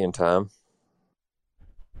it ready in time.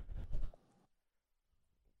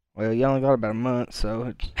 Well, you only got about a month, so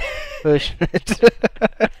it's pushing it.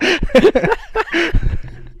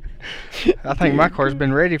 I think my car's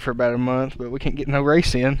been ready for about a month, but we can't get no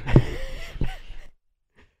race in.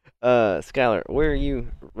 Skyler, where are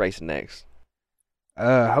you racing next?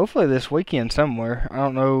 Hopefully this weekend somewhere. I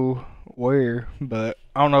don't know where, but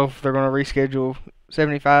I don't know if they're going to reschedule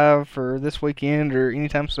 75 for this weekend or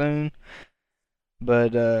anytime soon.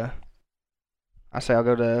 But I say I'll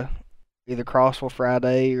go to either Crossville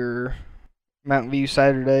Friday or Mountain View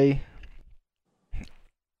Saturday.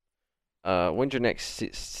 When's your next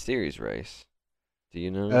series race? Do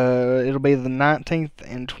you know? It'll be the 19th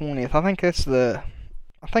and 20th. I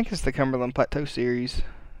think it's the Cumberland Plateau Series.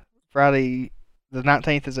 Friday, the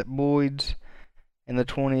 19th is at Boyd's, and the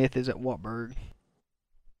 20th is at Wartburg.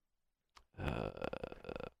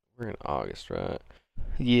 We're in August, right?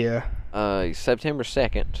 Yeah. September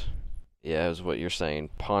 2nd. Yeah, is what you're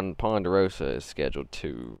saying. Ponderosa is scheduled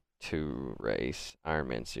to race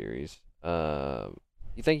Ironman series.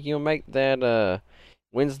 You think you'll make that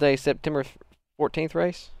Wednesday, September 14th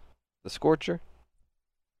race? The Scorcher?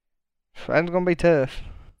 That's going to be tough.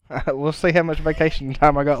 We'll see how much vacation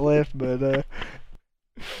time I got left, but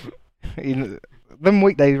them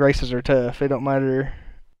weekday races are tough. It don't matter,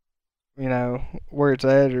 where it's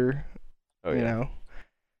at or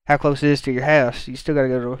how close it is to your house. You still got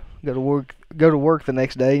to go to work the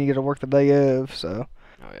next day, and you got to work the day of. So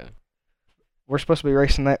we're supposed to be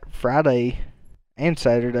racing that Friday and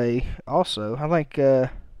Saturday also. I think I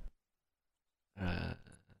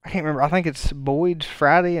can't remember. I think it's Boyd's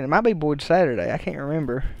Friday, and it might be Boyd's Saturday. I can't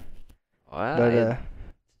remember. But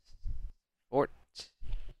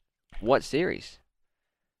what series?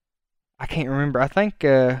 I can't remember. I think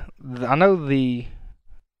I know the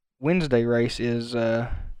Wednesday race is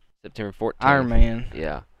September 14th. Ironman.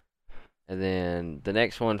 Yeah. And then the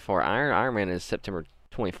next one for Ironman is September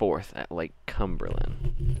 24th at Lake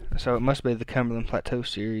Cumberland. So it must be the Cumberland Plateau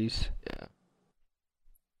Series. Yeah.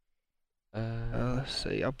 Let's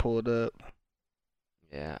see. I'll pull it up.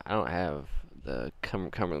 Yeah, I don't have the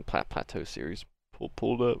Cumberland Plateau Series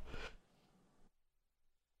pulled up.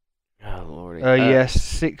 Oh lordy. Yes,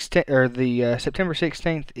 the September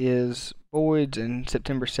 16th is Boyd's, and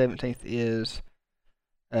September 17th is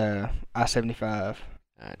I-75.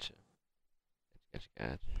 Gotcha.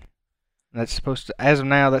 That's supposed to, as of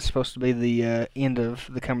now, that's supposed to be the end of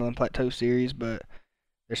the Cumberland Plateau Series, but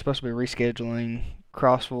they're supposed to be rescheduling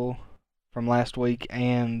Crossville from last week,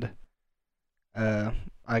 and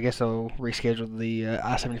I guess they'll reschedule the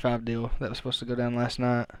I-75 deal that was supposed to go down last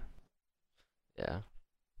night. Yeah.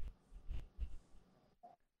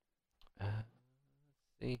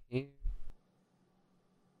 See here.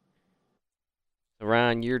 So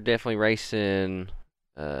Ryan, you're definitely racing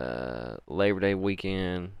Labor Day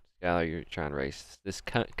weekend. Skylar, you're trying to race this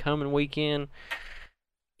coming weekend.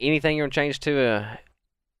 Anything you want to change to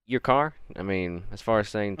your car? I mean, as far as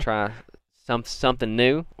saying try something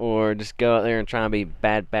new, or just go out there and try and be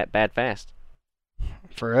bad fast.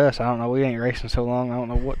 For us, I don't know. We ain't racing so long. I don't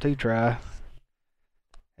know what to try.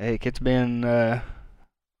 Heck, it's been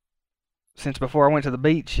since before I went to the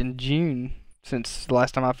beach in June. Since the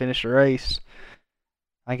last time I finished a race,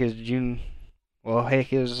 I think it was June. Well,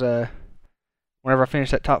 heck, it was whenever I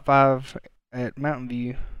finished that top 5 at Mountain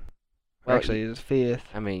View. Well, Actually, it was 5th.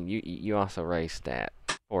 I mean, you also raced at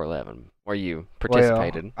 411, where you Well,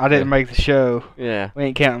 participated. I didn't make the show. Yeah. We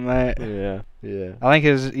ain't counting that. Yeah. Yeah. I think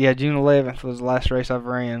it was, June 11th was the last race I've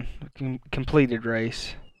ran. Completed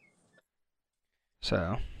race.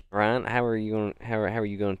 So. Ryan, how are you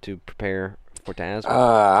going to prepare for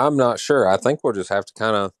Tazewell? I'm not sure. I think we'll just have to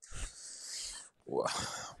kind of.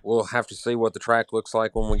 We'll have to see what the track looks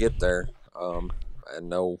like when we get there, and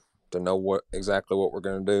know exactly what we're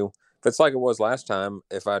going to do. If it's like it was last time,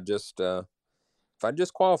 if I just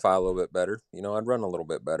qualify a little bit better, I'd run a little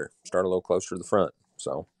bit better, start a little closer to the front.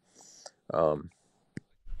 So,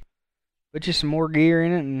 put you some more gear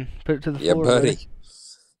in it and put it to the yeah, floor, buddy.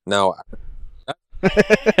 No.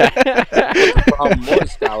 The problem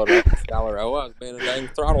was Skyler O. I was being a dang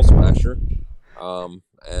throttle smasher,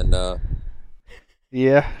 and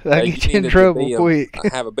yeah, that you gets you in needed to trouble be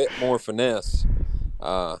quick. have a bit more finesse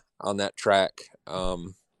on that track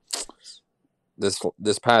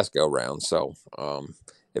this past go round. So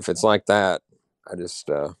if it's like that, I just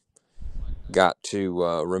got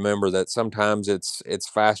to remember that sometimes it's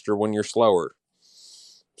faster when you're slower.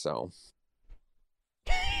 So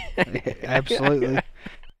Absolutely.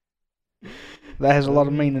 That has a lot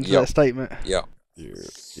of meaning to Yep. that statement. yeah. Dear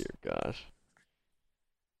gosh.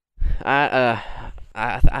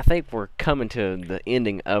 I think we're coming to the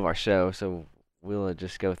ending of our show, so we'll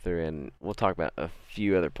just go through and we'll talk about a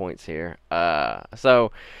few other points here.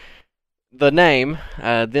 So the name,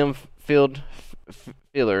 them field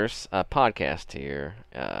fillers podcast here.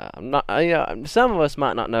 I'm not. Some of us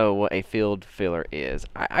might not know what a field filler is.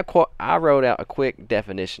 I wrote out a quick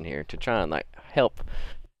definition here to try and help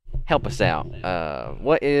us out.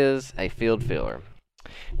 What is a field filler?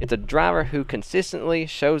 It's a driver who consistently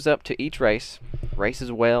shows up to each race,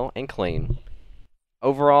 races well and clean.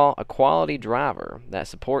 Overall, a quality driver that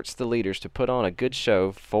supports the leaders to put on a good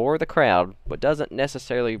show for the crowd, but doesn't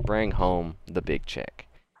necessarily bring home the big check.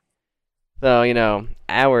 So,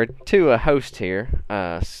 our two hosts here,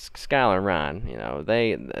 Skyler and Ryan,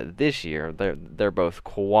 they this year they're both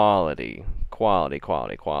quality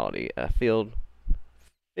field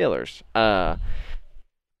fillers.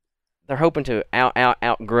 They're hoping to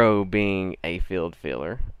outgrow being a field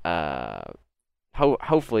filler.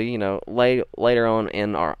 Hopefully, later on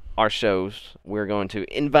in our shows, we're going to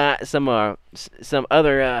invite some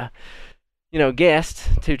other guests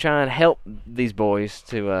to try and help these boys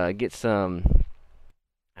to get some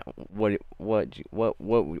what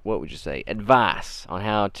would you say, advice on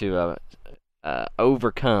how to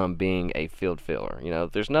overcome being a field filler.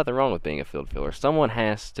 There's nothing wrong with being a field filler. Someone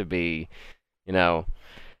has to be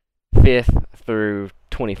 5th through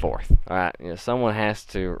 24th. All right, someone has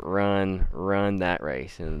to run that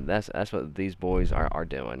race, and that's what these boys are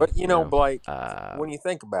doing. But Blake, when you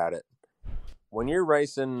think about it, when you're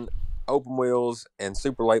racing open wheels and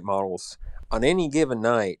super late models on any given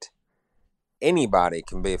night, anybody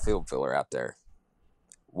can be a field filler out there.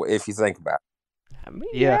 If you think about it.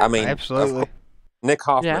 Yeah, I mean, absolutely. Nick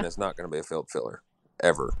Hoffman is not going to be a field filler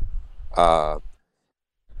ever. No,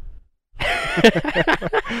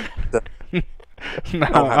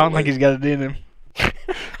 I don't think he's got it in him.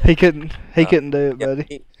 He couldn't do it,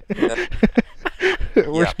 buddy.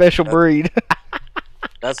 We're special breed.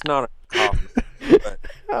 That's not a Hoffman. But,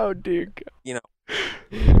 oh dear God.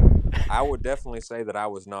 I would definitely say that I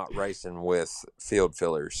was not racing with field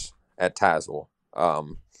fillers at Tazewell.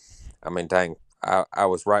 Dang, I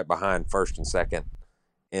was right behind first and second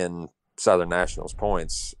in Southern Nationals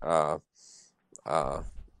points on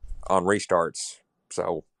restarts.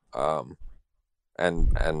 So,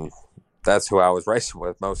 and that's who I was racing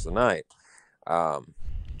with most of the night.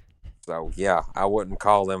 So yeah, I wouldn't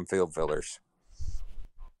call them field fillers.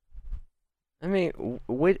 I mean,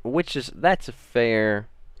 that's a fair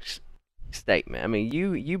statement. I mean,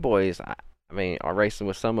 you boys, are racing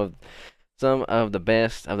with some of the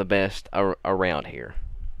best around here.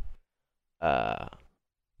 So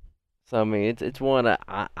I mean, it's one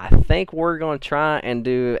I think we're going to try and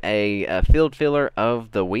do a field filler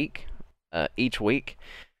of the week, each week.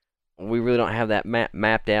 We really don't have that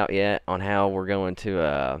mapped out yet on how we're going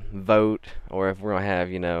to vote, or if we're going to have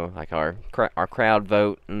like our crowd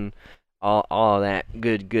vote and all of that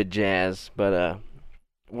good jazz. But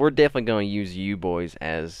we're definitely going to use you boys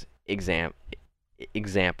as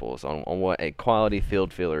examples on what a quality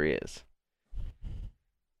field filler is.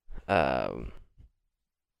 I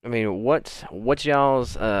mean, what's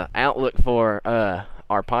y'all's outlook for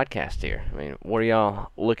our podcast here? I mean, what are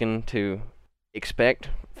y'all looking to expect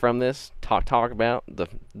from this? Talk about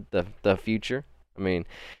the future. I mean,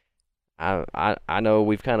 I know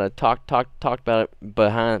we've kind of talked about it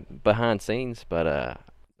behind scenes, but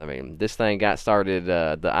I mean, this thing got started.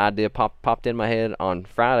 The idea popped in my head on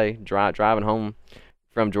Friday, driving home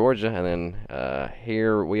from Georgia, and then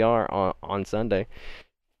here we are on Sunday,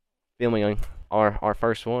 filming our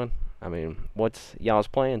first one. I mean, what's y'all's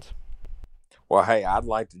plans? Well, hey, I'd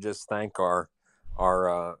like to just thank our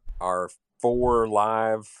 4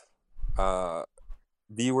 live uh,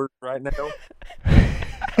 viewers right now.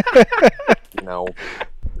 You know,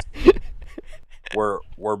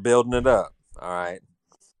 we're building it up. All right,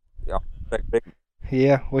 y'all expect big.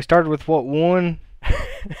 Yeah, we started with what, 1,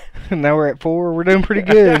 and now we're at 4. We're doing pretty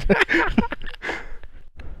good.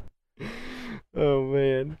 Oh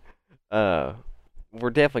man. We're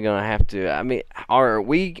definitely gonna have to. I mean, are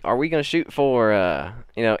we gonna shoot for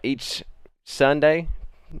each Sunday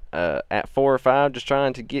at 4 or 5, just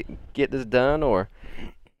trying to get this done, or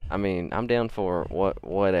I mean, I'm down for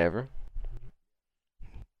whatever.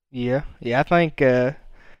 Yeah, I think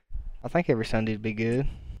every Sunday'd be good.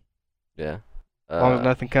 Yeah. As long as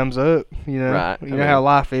nothing comes up, Right. You know how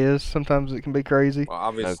life is. Sometimes it can be crazy. Well, No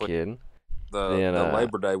obviously, kidding. the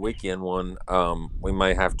Labor Day weekend one, we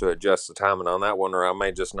may have to adjust the timing on that one, or I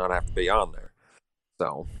may just not have to be on there.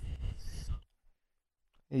 So,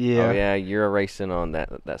 Yeah. Oh yeah, you're racing on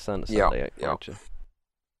that Sunday, yeah. aren't you?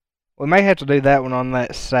 We may have to do that one on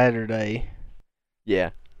that Saturday Yeah.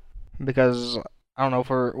 because I don't know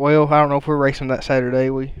if we're racing that Saturday.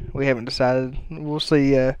 We haven't decided. We'll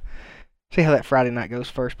see how that Friday night goes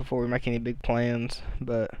first before we make any big plans.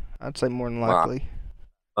 But I'd say more than likely.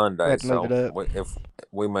 Sunday, have to move it up. if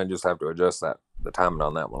we may just have to adjust the timing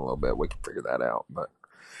on that one a little bit, we can figure that out. But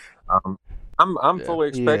I'm Yeah.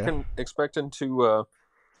 fully Yeah. expecting to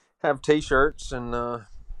have T-shirts and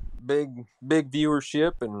big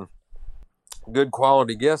viewership and good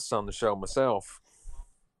quality guests on the show myself.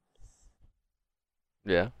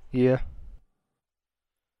 Yeah. Yeah.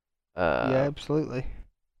 Uh, Yeah, absolutely.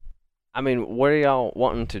 I mean, what are y'all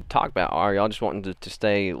wanting to talk about? Are y'all just wanting to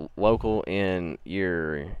stay local in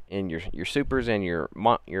your supers and your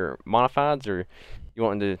modifieds, or you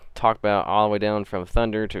wanting to talk about all the way down from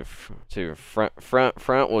Thunder to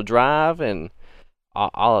front wheel drive and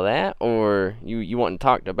all of that, or you want to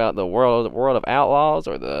talk about the world of Outlaws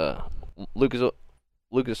or the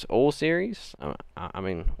Lucas Oil series? I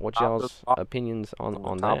mean, what's Top to y'all's the bottom. opinions From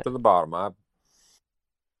on the top that? to the bottom.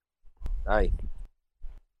 Hey,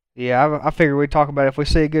 Yeah, I figure we'd talk about it. If we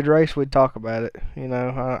see a good race, we'd talk about it. I don't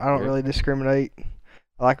Yeah. really discriminate.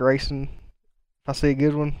 I like racing. If I see a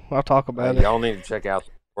good one, I'll talk about it. y'all need to check out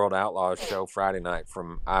the World Outlaws show Friday night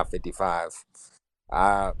from I-55.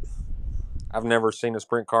 I've never seen a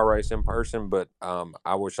sprint car race in person, but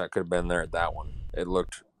I wish I could have been there at that one. It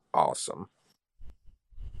looked awesome.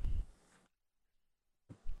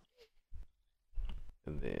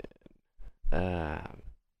 And then,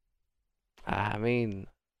 I mean,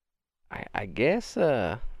 I guess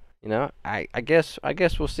I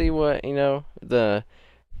guess we'll see what the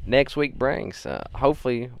next week brings.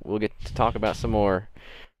 Hopefully we'll get to talk about some more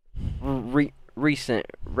recent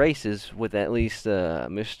races with at least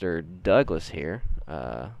Mr. Douglas here.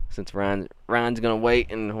 Since Ryan's gonna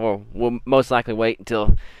wait, and we'll most likely wait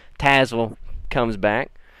until Tazwell comes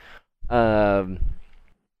back. Let's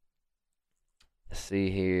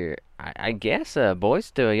see here. I guess,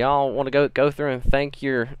 boys, do y'all want to go through and thank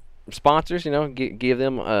your sponsors? Give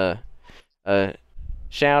them a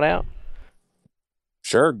shout out.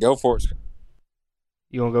 Sure, go for it.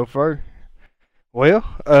 You want to go first? Well,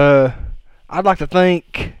 I'd like to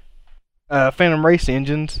thank Phantom Race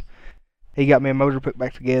Engines. He got me a motor put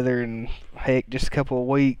back together in just a couple of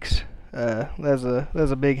weeks. That's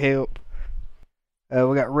a big help.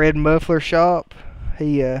 We got Red Muffler Shop.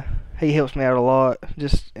 He helps me out a lot,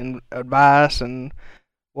 just in advice and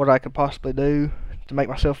what I could possibly do to make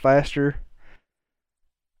myself faster.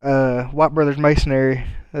 White Brothers Masonry,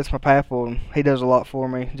 that's my pappel, and he does a lot for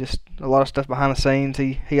me. Just a lot of stuff behind the scenes.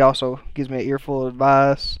 He also gives me an earful of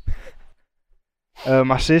advice.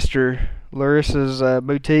 My sister, Larissa's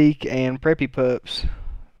boutique and Preppy Pups.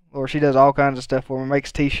 Or she does all kinds of stuff for me.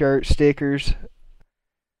 Makes T-shirts, stickers.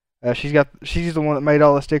 She's the one that made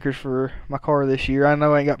all the stickers for my car this year. I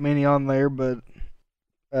know I ain't got many on there, but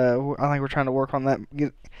I think we're trying to work on that.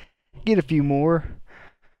 Get a few more.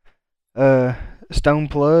 Stone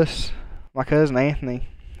Plus, my cousin Anthony,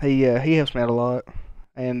 he helps me out a lot,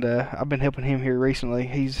 and I've been helping him here recently.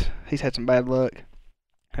 He's had some bad luck,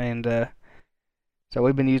 and so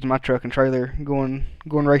we've been using my truck and trailer going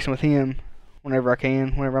racing with him whenever I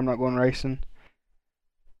can, whenever I'm not going racing.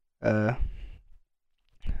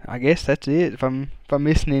 I guess that's it. If I'm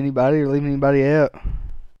missing anybody or leaving anybody out,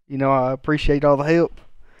 I appreciate all the help.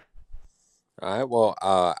 All right. Well,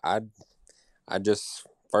 I just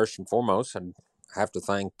first and foremost, I'd have to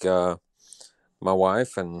thank my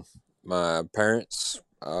wife and my parents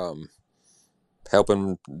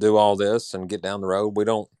helping do all this and get down the road. We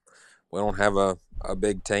don't have a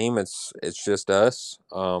big team. It's just us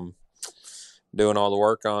doing all the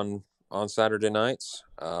work on Saturday nights.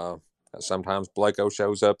 Sometimes Blako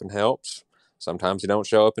shows up and helps. Sometimes he don't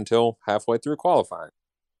show up until halfway through qualifying.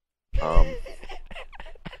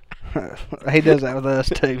 He does that with us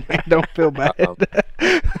too, man. Don't feel bad.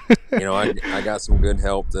 I got some good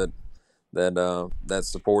help that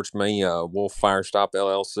supports me. Wolf Fire Stop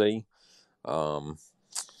LLC,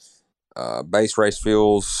 Base Race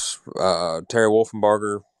Fuels, Terry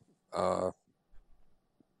Wolfenbarger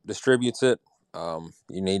distributes it.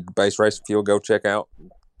 You need base race fuel, go check out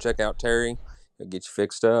Terry. He'll get you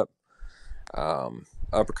fixed up.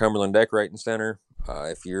 Upper Cumberland Decorating Center.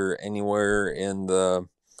 If you're anywhere in the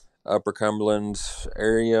Upper Cumberland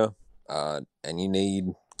area and you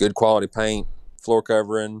need good quality paint, floor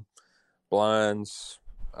covering, blinds,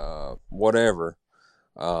 whatever,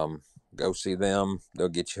 go see them. They'll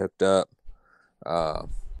get you hooked up.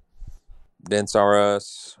 Dents R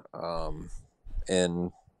Us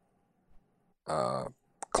in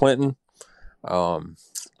Clinton.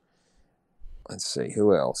 Let's see,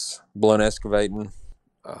 who else? Blunt Excavating,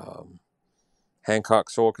 Hancock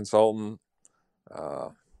Soil Consultant,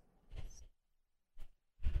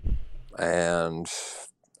 and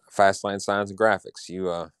Fastlane Signs and Graphics.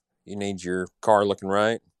 You need your car looking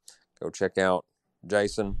right, go check out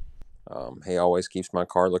Jason. He always keeps my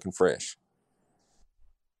car looking fresh.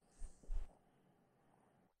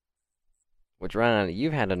 Which, Ryan,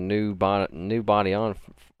 you've had a new body on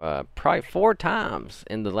probably 4 times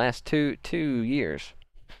in the last two years.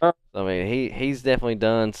 I mean, he's definitely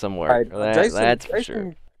done some work. Right. That's for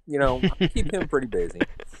Jason, sure. I keep him pretty busy.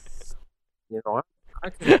 I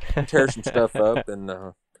can tear some stuff up, and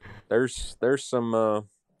there's some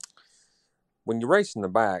when you race in the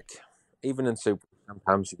back, even in super,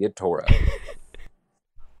 sometimes you get tore up.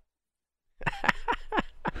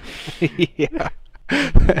 Yeah.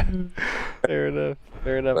 Fair enough.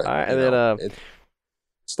 But, All right, and then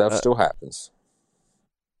stuff still happens.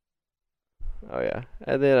 Oh yeah,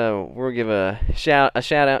 and then we'll give a shout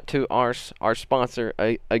out to our sponsor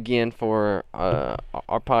again for our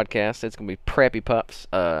podcast. It's gonna be Preppy Pups,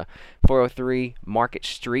 403 Market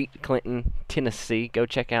Street, Clinton, Tennessee. Go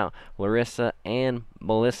check out Larissa and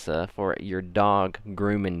Melissa for your dog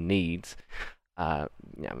grooming needs. Yeah,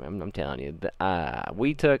 I'm telling you,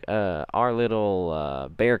 we took our little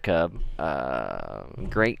bear cub,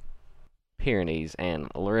 Great Pyrenees, and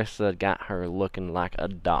Larissa got her looking like a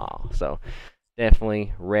doll. So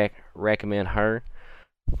definitely recommend her.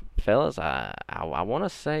 Fellas, I want to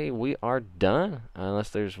say we are done, unless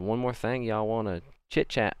there's one more thing y'all want to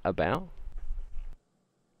chit-chat about.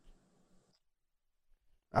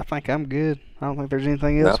 I think I'm good. I don't think there's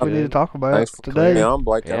anything else we need to talk about Thanks for today. coming on,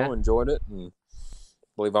 Blako. Yeah. Enjoyed it, and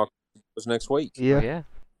believe I'll was next week. Yeah.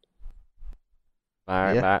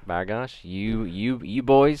 Oh, yeah. By gosh, you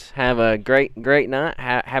boys have a great night.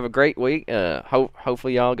 Have a great week.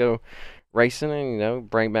 Hopefully y'all go racing and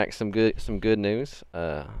bring back some good news.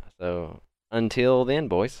 So until then,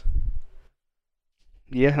 boys.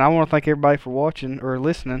 Yeah, and I want to thank everybody for watching or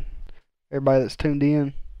listening. Everybody that's tuned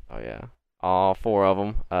in. Oh yeah, all 4 of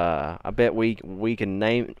them. I bet we can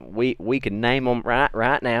name them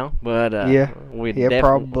right now. But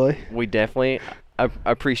probably. We definitely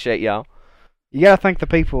appreciate y'all. You gotta thank the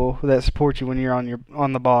people that support you when you're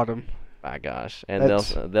on the bottom. My gosh, and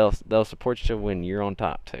they'll support you when you're on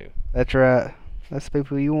top too. That's right. That's the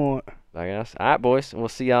people you want. I guess. All right, boys. We'll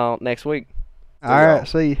see y'all next week. All right.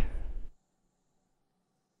 See you.